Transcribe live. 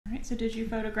right, so did you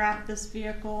photograph this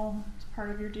vehicle as part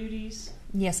of your duties?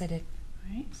 Yes, I did.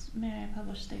 All right, may I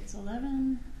publish States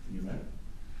 11? You may.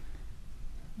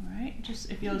 All right,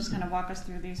 just if you'll just kind of walk us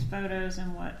through these photos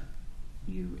and what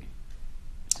we're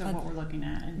looking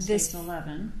at in States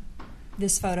 11.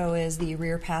 This photo is the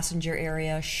rear passenger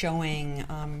area showing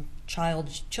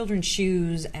children's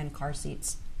shoes and car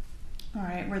seats. All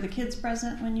right, were the kids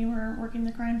present when you were working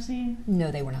the crime scene?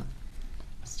 No, they were not.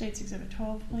 States Exhibit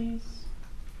 12, please.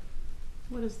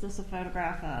 What is this a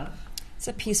photograph of? It's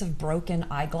a piece of broken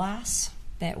eyeglass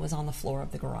that was on the floor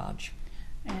of the garage.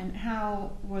 And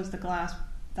how was the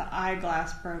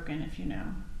eyeglass broken, if you know?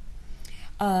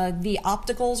 The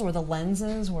opticals or the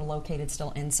lenses were located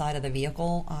still inside of the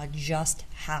vehicle. Just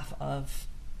half of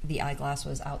the eyeglass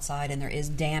was outside, and there is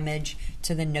damage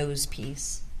to the nose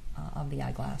piece of the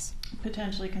eyeglass.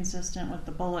 Potentially consistent with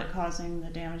the bullet causing the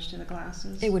damage to the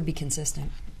glasses? It would be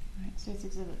consistent. All right, States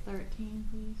Exhibit 13,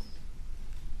 please.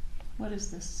 What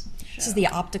is this show? This is the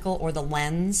optical or the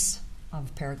lens of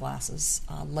a pair of glasses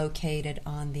located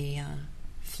on the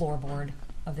floorboard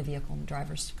of the vehicle in the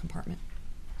driver's compartment.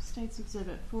 States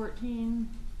Exhibit 14.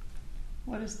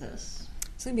 What is this?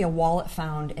 It's going to be a wallet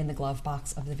found in the glove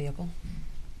box of the vehicle.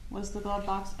 Was the glove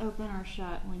box open or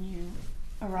shut when you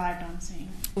arrived on scene?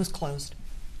 It was closed.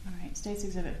 All right, States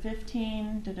Exhibit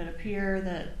 15. Did it appear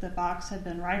that the box had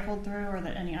been rifled through or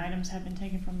that any items had been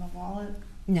taken from the wallet?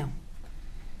 No.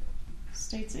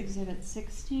 States Exhibit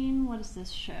 16. What does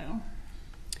this show?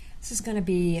 This is going to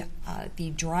be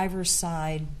the driver's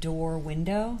side door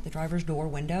window, the driver's door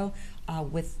window,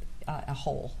 with a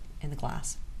hole in the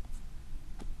glass.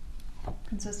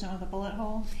 Consistent with a bullet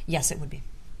hole? Yes, it would be.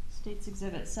 States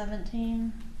Exhibit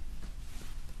 17.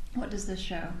 What does this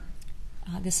show?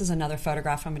 This is another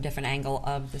photograph from a different angle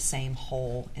of the same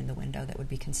hole in the window that would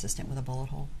be consistent with a bullet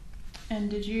hole. And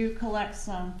did you collect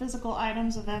some physical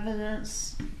items of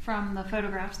evidence from the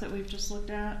photographs that we've just looked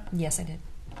at? Yes, I did.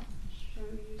 Show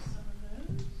you some of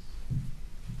those.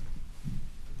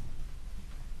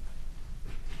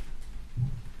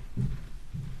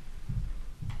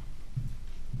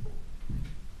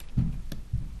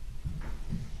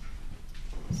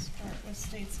 Start with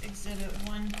States Exhibit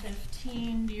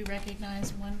 115. Do you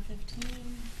recognize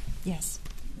 115? Yes.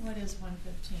 What is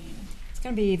 115? It's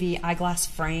going to be the eyeglass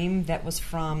frame that was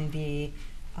from the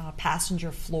passenger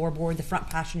floorboard, the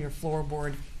front passenger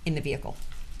floorboard in the vehicle.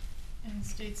 And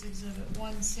States Exhibit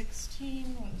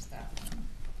 116, what is that one?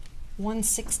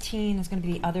 116 is going to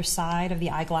be the other side of the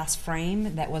eyeglass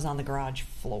frame that was on the garage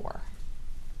floor.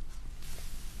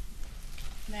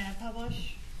 May I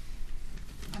publish?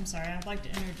 I'm sorry, I'd like to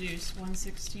introduce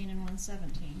 116 and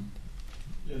 117.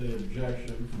 Any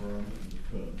objection from the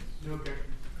defense? No objection.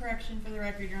 Correction for the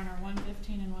record, Your Honor,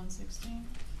 115 and 116.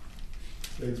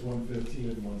 States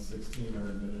 115 and 116 are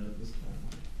admitted at this time.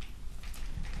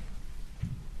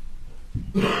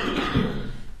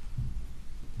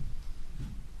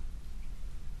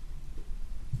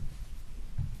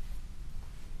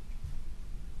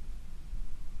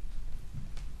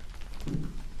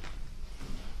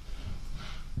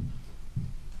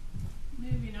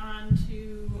 Moving on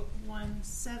to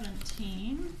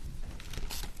 117.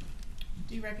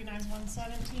 Do you recognize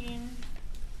 117?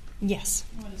 Yes.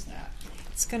 What is that?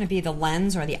 It's going to be the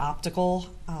lens or the optical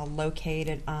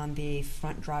located on the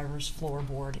front driver's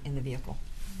floorboard in the vehicle.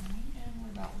 All right, and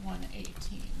what about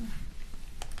 118?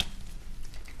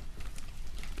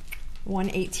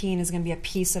 118 is going to be a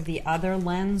piece of the other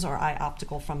lens or eye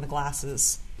optical from the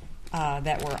glasses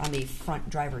that were on the front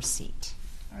driver's seat.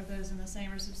 Are those in the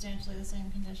same or substantially the same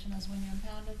condition as when you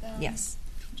impounded them? Yes.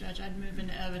 Judge, I'd move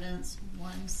into evidence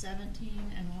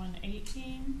 117 and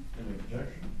 118. Any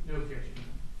objection? No objection.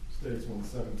 States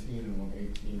 117 and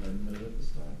 118 are admitted at this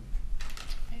time.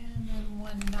 And then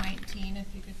 119, if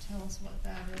you could tell us what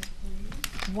that is,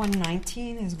 please.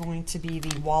 119 is going to be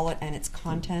the wallet and its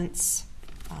contents,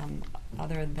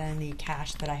 other than the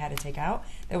cash that I had to take out,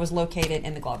 that was located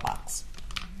in the glove box.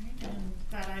 All right, and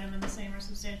that item in the same or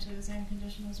substantially the same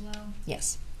condition as well?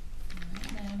 Yes. All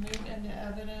right, and move into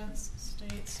evidence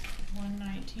States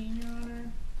 119, Your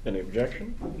Honor. Any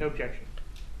objection? No objection.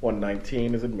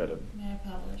 119 is admitted. May I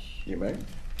publish? You may.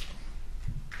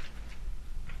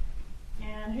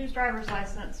 And whose driver's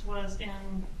license was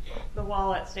in the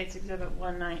wallet, States Exhibit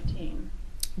 119?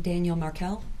 Daniel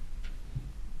Markel.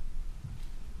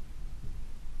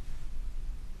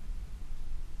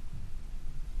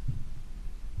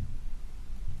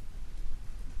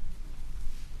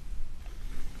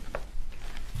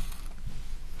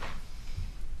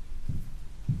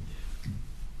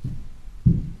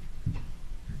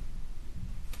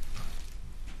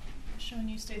 Showing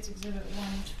you States Exhibit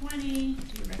 120.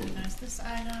 Do you recognize this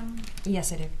item?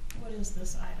 Yes, I do. What is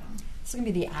this item? This is going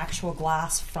to be the actual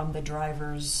glass from the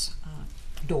driver's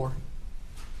door.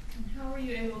 And how were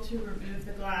you able to remove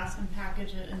the glass and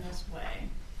package it in this way?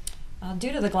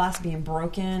 Due to the glass being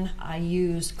broken, I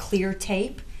used clear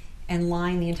tape and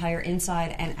lined the entire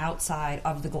inside and outside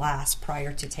of the glass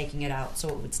prior to taking it out so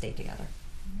it would stay together.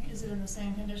 All right. Is it in the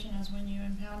same condition as when you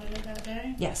impounded it that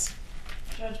day? Yes.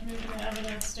 Judge moving the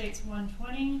evidence states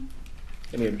 120.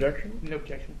 Any objection? No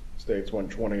objection. States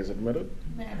 120 is admitted.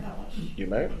 May I publish? You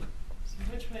may. So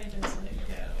which way does it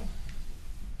go?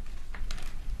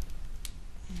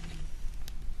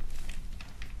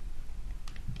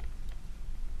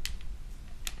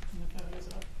 And the photo's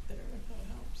up there if that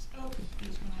helps. Oh,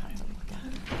 here's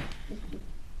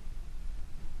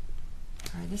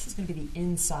All right, this is going to be the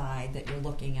inside that you're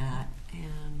looking at,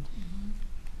 and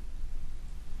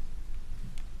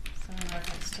So in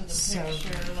reference to the So-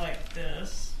 picture like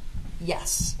this.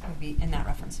 yes, it would be in that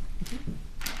reference.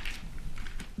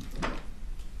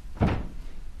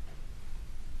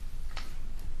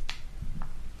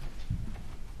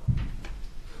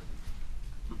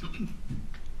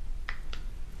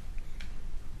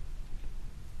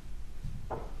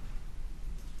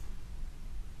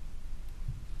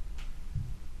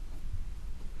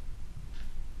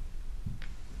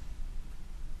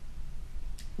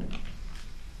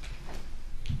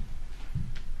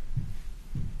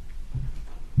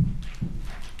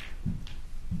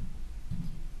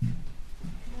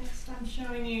 Next, I'm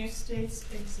showing you State's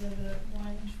Exhibit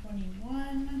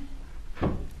 121.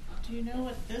 Do you know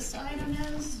what this item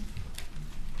is?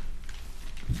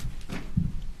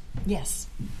 Yes.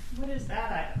 What is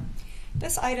that item?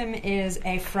 This item is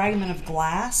a fragment of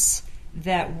glass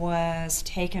that was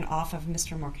taken off of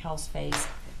Mr. Markel's face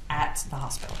at the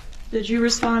hospital. Did you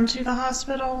respond to the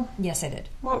hospital? Yes, I did.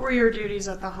 What were your duties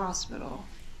at the hospital?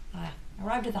 I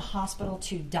arrived at the hospital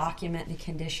to document the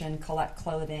condition, collect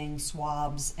clothing,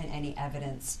 swabs, and any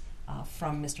evidence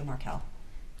from Mr. Markel.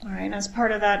 All right, and as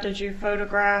part of that, did you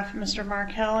photograph Mr.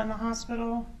 Markel in the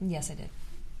hospital? Yes, I did.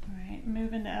 All right,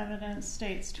 move into evidence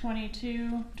states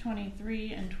 22,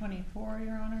 23, and 24,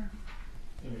 Your Honor.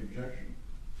 Any objection?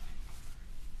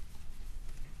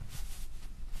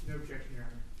 No objection, Your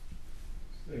Honor.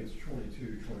 States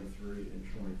 22, 23, and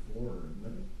 24 are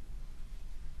admitted.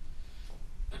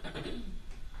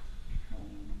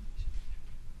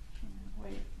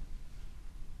 Wait.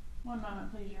 One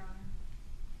moment, please, Your Honor.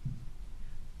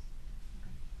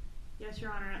 Yes,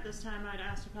 Your Honor, at this time I'd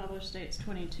ask to publish states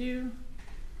 22.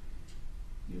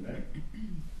 You may.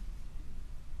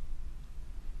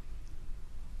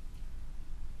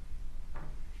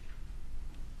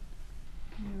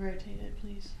 Can you rotate it,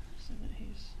 please, so that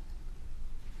he's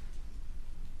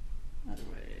other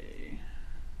way.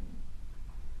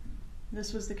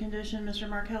 This was the condition Mr.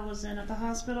 Markel was in at the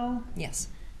hospital. Yes.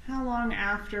 How long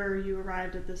after you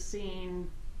arrived at the scene,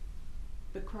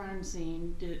 the crime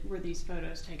scene, were these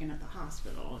photos taken at the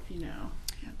hospital, if you know?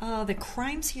 The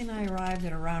crime scene I arrived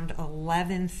at around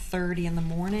 11:30 in the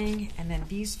morning, and then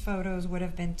these photos would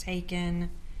have been taken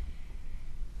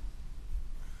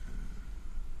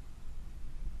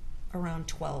around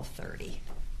 12:30,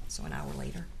 so an hour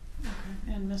later.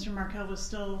 Okay. And Mr. Markel was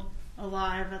still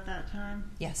alive at that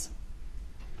time? Yes.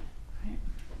 Right.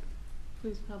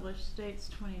 Please publish states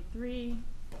 23.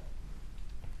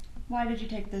 Why did you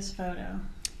take this photo?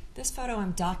 This photo,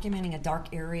 I'm documenting a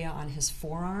dark area on his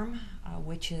forearm,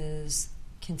 which is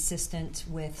consistent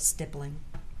with stippling.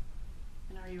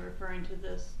 And are you referring to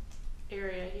this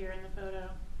area here in the photo?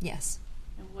 Yes.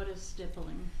 And what is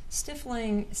stippling?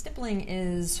 Stippling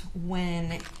is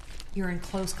when you're in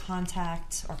close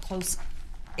contact or close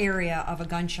area of a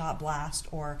gunshot blast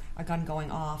or a gun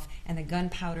going off, and the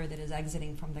gunpowder that is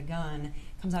exiting from the gun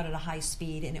comes out at a high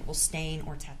speed, and it will stain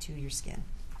or tattoo your skin.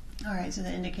 All right, so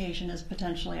the indication is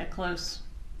potentially a close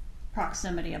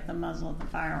proximity of the muzzle of the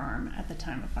firearm at the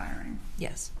time of firing.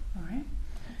 Yes. All right.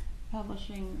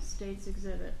 Publishing States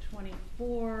Exhibit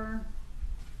 24.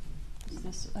 Is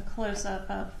this a close-up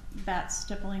of that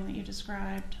stippling that you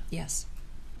described? Yes.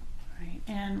 All right.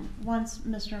 And once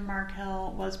Mr.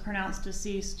 Markel was pronounced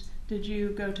deceased, did you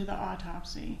go to the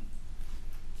autopsy?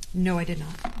 No, I did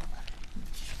not.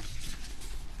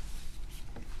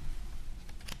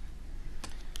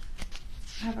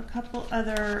 I have a couple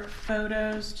other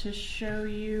photos to show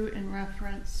you in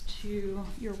reference to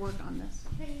your work on this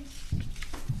case.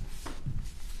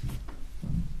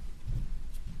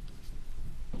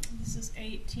 This is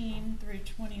 18 through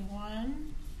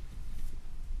 21.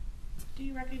 Do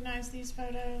you recognize these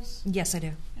photos? Yes, I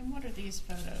do. And what are these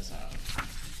photos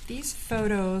of? These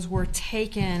photos were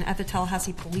taken at the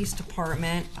Tallahassee Police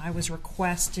Department. I was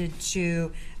requested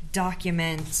to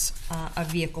document a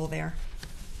vehicle there.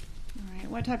 All right.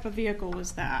 What type of vehicle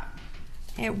was that?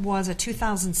 It was a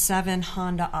 2007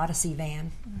 Honda Odyssey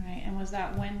van. All right. And was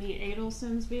that Wendy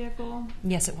Adelson's vehicle?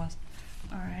 Yes, it was.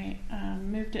 All right.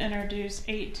 Move to introduce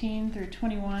 18 through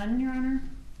 21, Your Honor.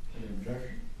 Any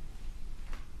objection?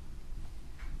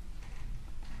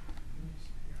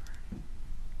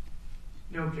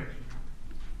 No objection,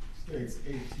 Your Honor. States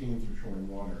 18 through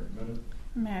 21 are admitted.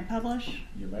 May I publish?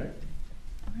 You may.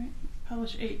 All right.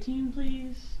 Publish 18,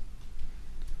 please.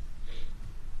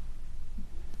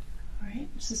 All right.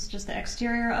 This is just the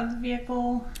exterior of the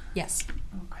vehicle. Yes.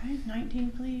 Okay.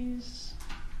 19, please.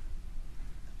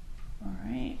 All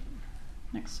right.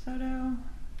 Next photo.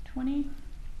 20.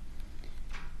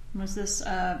 Was this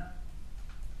a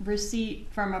receipt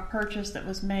from a purchase that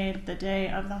was made the day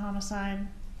of the homicide?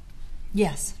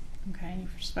 Yes. Okay. You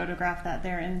just photographed that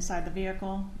there inside the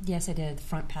vehicle. Yes, I did.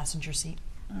 Front passenger seat.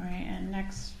 All right. And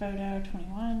next photo.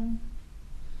 21.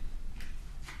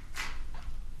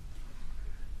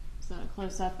 Is that a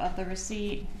close-up of the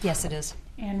receipt? Yes, it is.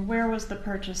 And where was the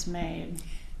purchase made?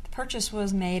 The purchase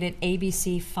was made at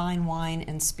ABC Fine Wine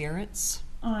and Spirits.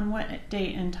 On what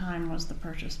date and time was the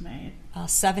purchase made?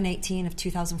 7/18 of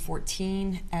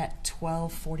 2014 at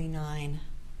 12:49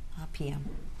 p.m.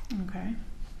 Okay.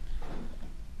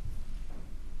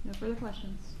 No further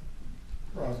questions.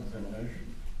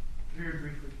 Cross-examination. Very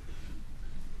briefly.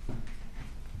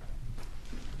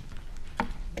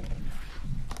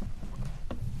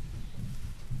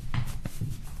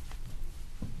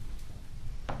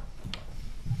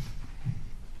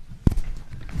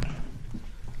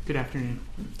 Good afternoon.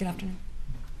 Good afternoon.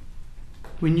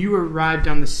 When you arrived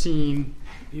on the scene,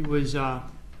 it was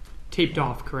taped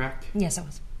off, correct? Yes, it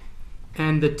was.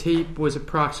 And the tape was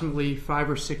approximately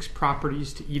 5 or 6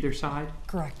 properties to either side?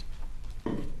 Correct.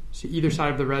 So either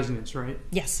side of the residence, right?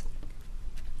 Yes.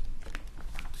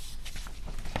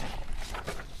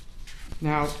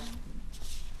 Now,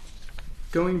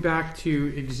 going back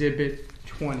to Exhibit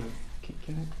 20,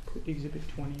 can I put Exhibit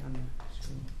 20 on the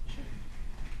screen?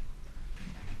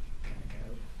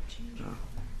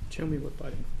 Show me what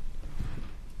button.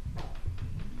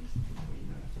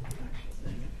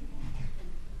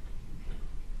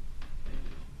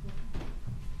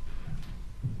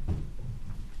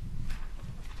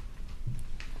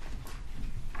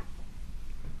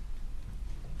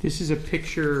 This is a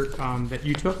picture that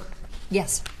you took,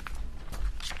 Yes.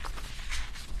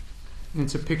 and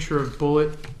it's a picture of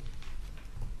Bullet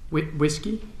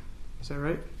whiskey. Is that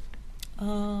right?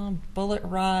 Bullet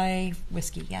Rye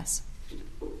whiskey. Yes.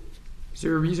 Is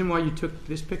there a reason why you took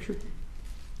this picture?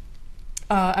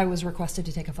 I was requested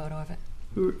to take a photo of it.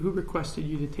 Who requested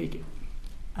you to take it?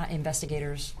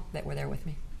 Investigators that were there with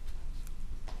me.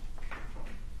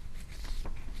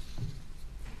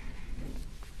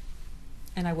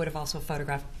 And I would have also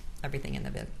photographed everything in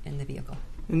the vehicle.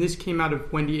 And this came out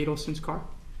of Wendy Adelson's car?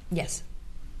 Yes.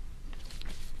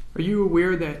 Are you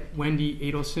aware that Wendy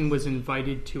Adelson was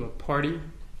invited to a party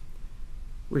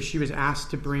where she was asked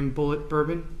to bring Bullet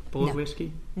No.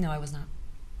 whiskey? No, I was not.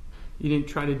 You didn't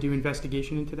try to do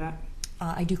investigation into that?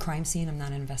 I do crime scene. I'm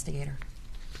not an investigator.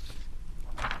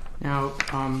 Now,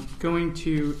 going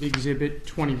to Exhibit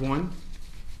 21.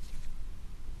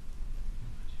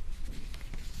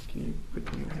 Can you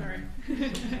put me on? Sorry.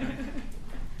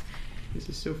 This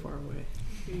is so far away.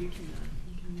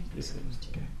 This is,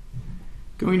 okay.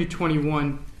 Going to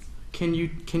 21, can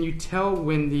you tell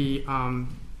when the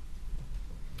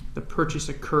purchase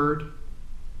occurred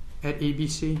at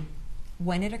ABC?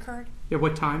 When it occurred? Yeah,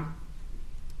 what time?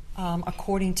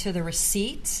 According to the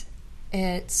receipt,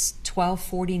 it's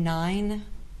 12:49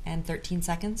 and 13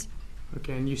 seconds.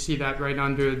 Okay, and you see that right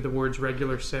under the words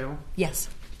regular sale? Yes.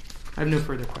 I have no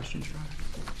further questions, Your Honor.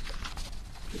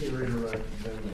 Can you redirect and then